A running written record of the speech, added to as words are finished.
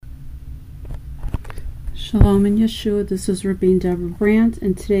Shalom in Yeshua. This is Rabbi Deborah Brandt,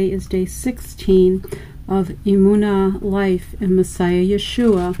 and today is day 16 of Emunah, life in Messiah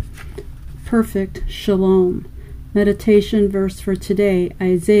Yeshua, perfect Shalom. Meditation verse for today,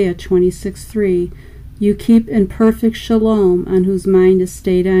 Isaiah 26:3. You keep in perfect Shalom on whose mind is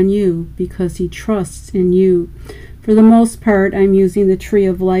stayed on you, because he trusts in you. For the most part, I'm using the Tree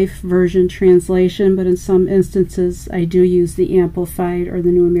of Life version translation, but in some instances I do use the Amplified or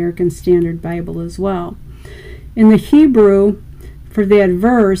the New American Standard Bible as well. In the Hebrew, for that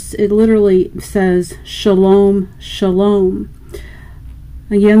verse, it literally says, Shalom, Shalom.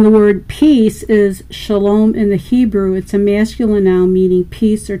 Again, the word peace is Shalom in the Hebrew. It's a masculine noun meaning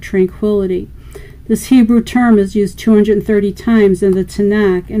peace or tranquility. This Hebrew term is used 230 times in the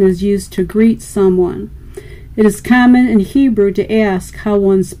Tanakh and is used to greet someone. It is common in Hebrew to ask how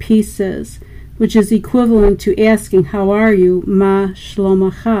one's peace is, which is equivalent to asking, how are you, ma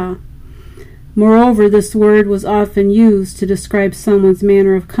shlomacha. Moreover, this word was often used to describe someone's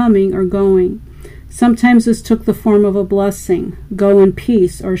manner of coming or going. Sometimes this took the form of a blessing, go in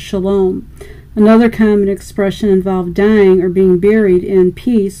peace or shalom. Another common expression involved dying or being buried in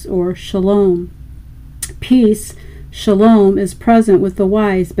peace or shalom. Peace, shalom, is present with the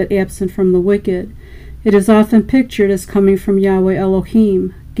wise but absent from the wicked. It is often pictured as coming from Yahweh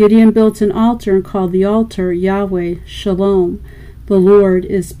Elohim. Gideon built an altar and called the altar Yahweh Shalom. The Lord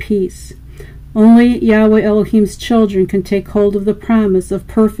is peace. Only Yahweh Elohim's children can take hold of the promise of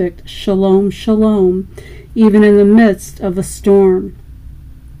perfect Shalom, Shalom, even in the midst of a storm.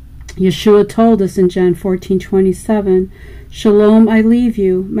 Yeshua told us in John 14:27, Shalom I leave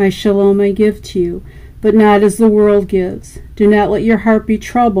you, my shalom I give to you, but not as the world gives. Do not let your heart be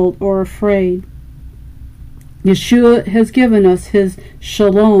troubled or afraid. Yeshua has given us his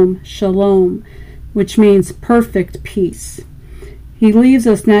Shalom, Shalom, which means perfect peace. He leaves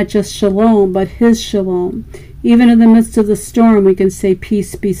us not just shalom, but his shalom. Even in the midst of the storm, we can say,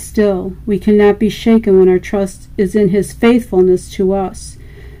 peace, be still. We cannot be shaken when our trust is in his faithfulness to us.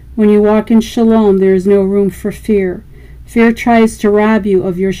 When you walk in shalom, there is no room for fear. Fear tries to rob you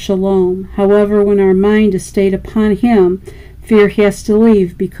of your shalom. However, when our mind is stayed upon him, fear has to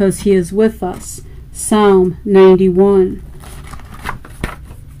leave because he is with us. Psalm 91.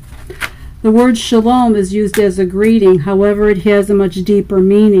 The word shalom is used as a greeting, however, it has a much deeper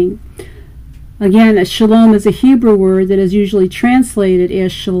meaning. Again, a shalom is a Hebrew word that is usually translated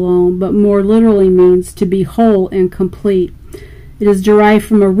as shalom, but more literally means to be whole and complete. It is derived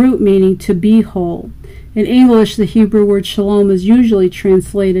from a root meaning to be whole. In English, the Hebrew word shalom is usually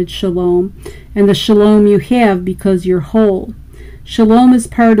translated shalom, and the shalom you have because you're whole. Shalom is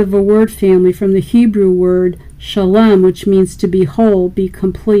part of a word family from the Hebrew word shalom, which means to be whole, be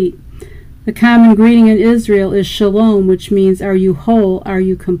complete. The common greeting in Israel is shalom, which means are you whole, are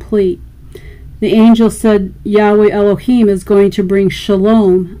you complete. The angel said Yahweh Elohim is going to bring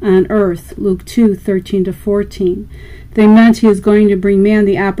shalom on earth, Luke 2:13-14. They meant he is going to bring man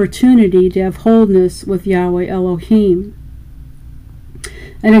the opportunity to have wholeness with Yahweh Elohim.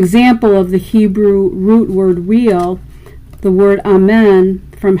 An example of the Hebrew root word real, the word amen,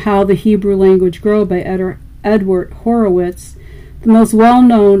 from How the Hebrew Language Grow by Edward Horowitz. The most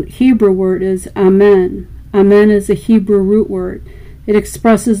well-known Hebrew word is amen. Amen is a Hebrew root word. It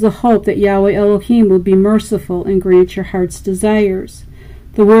expresses the hope that Yahweh Elohim will be merciful and grant your heart's desires.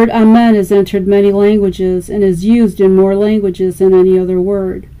 The word amen has entered many languages and is used in more languages than any other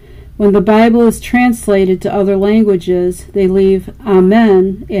word. When the Bible is translated to other languages, they leave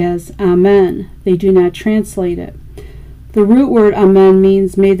amen as amen. They do not translate it. The root word amen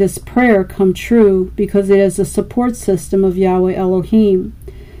means may this prayer come true because it is a support system of Yahweh Elohim.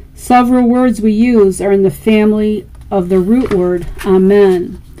 Several words we use are in the family of the root word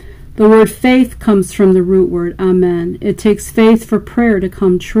amen. The word faith comes from the root word amen. It takes faith for prayer to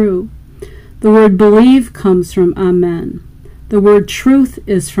come true. The word believe comes from amen. The word truth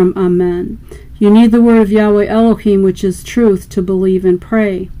is from amen. You need the word of Yahweh Elohim, which is truth, to believe and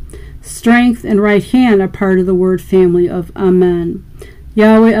pray. Strength and right hand are part of the word family of amen.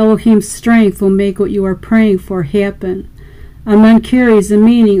 Yahweh Elohim's strength will make what you are praying for happen. Amen carries the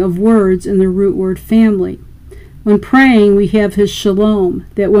meaning of words in the root word family. When praying, we have his shalom,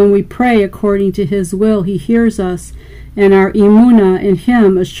 that when we pray according to his will, he hears us, and our Emunah in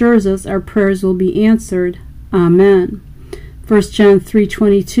him assures us our prayers will be answered. Amen. 1 John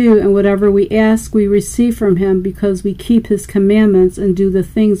 3:22, and whatever we ask we receive from him because we keep his commandments and do the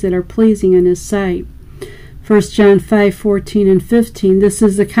things that are pleasing in his sight. 1 John 5:14 and 15, this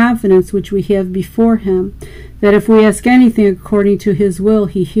is the confidence which we have before him, that if we ask anything according to his will,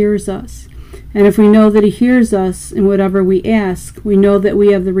 he hears us. And if we know that he hears us in whatever we ask, we know that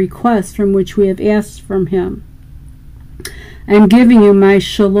we have the request from which we have asked from him. I am giving you my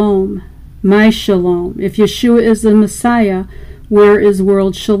shalom, my shalom. If Yeshua is the Messiah, where is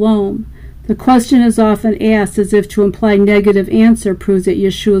world shalom? The question is often asked as if to imply negative answer proves that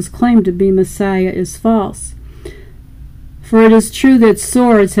Yeshua's claim to be Messiah is false. For it is true that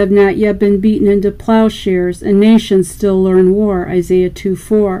swords have not yet been beaten into plowshares, and nations still learn war, Isaiah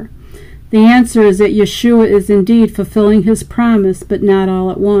 2:4. The answer is that Yeshua is indeed fulfilling his promise, but not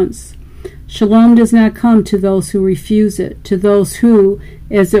all at once. Shalom does not come to those who refuse it, to those who,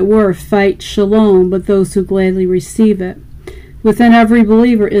 as it were, fight shalom, but those who gladly receive it. Within every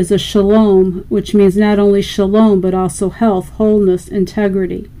believer is a shalom, which means not only shalom, but also health, wholeness,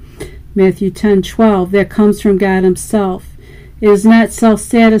 integrity. Matthew 10:12, that comes from God himself. It is not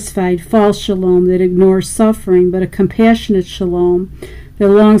self-satisfied, false shalom that ignores suffering, but a compassionate shalom that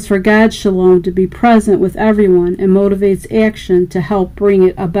longs for God's shalom to be present with everyone and motivates action to help bring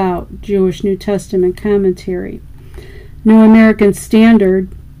it about. Jewish New Testament Commentary. New American Standard,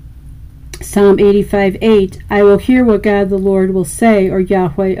 Psalm 85:8, I will hear what God the Lord will say, or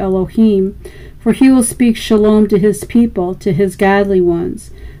Yahweh Elohim, for he will speak shalom to his people, to his godly ones,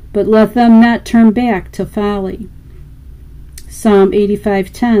 but let them not turn back to folly. Psalm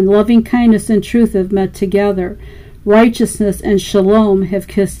 85:10, loving kindness and truth have met together. Righteousness and shalom have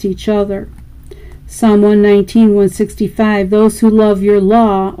kissed each other. Psalm 119:165, those who love your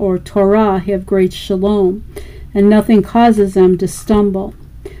law, or Torah, have great shalom, and nothing causes them to stumble.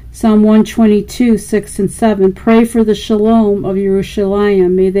 Psalm 122:6 and 7, pray for the shalom of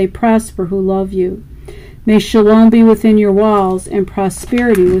Yerushalayim. May they prosper who love you. May shalom be within your walls, and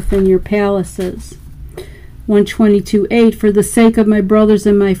prosperity within your palaces. 122:8, for the sake of my brothers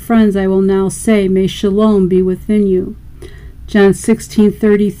and my friends I will now say, may shalom be within you. John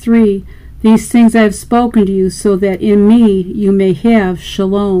 16:33, these things I have spoken to you, so that in me you may have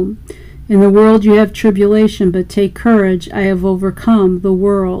shalom. In the world you have tribulation, but take courage, I have overcome the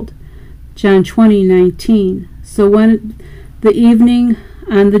world. John 20:19, so when the evening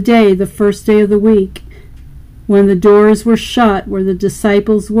on the day, the first day of the week, when the doors were shut where the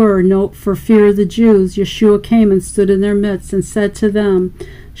disciples were, for fear of the Jews, Yeshua came and stood in their midst and said to them,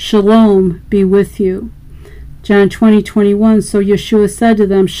 Shalom be with you. John 20:21, so Yeshua said to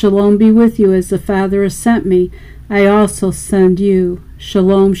them, Shalom be with you, as the Father has sent me, I also send you.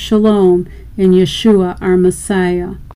 Shalom, shalom, in Yeshua our Messiah.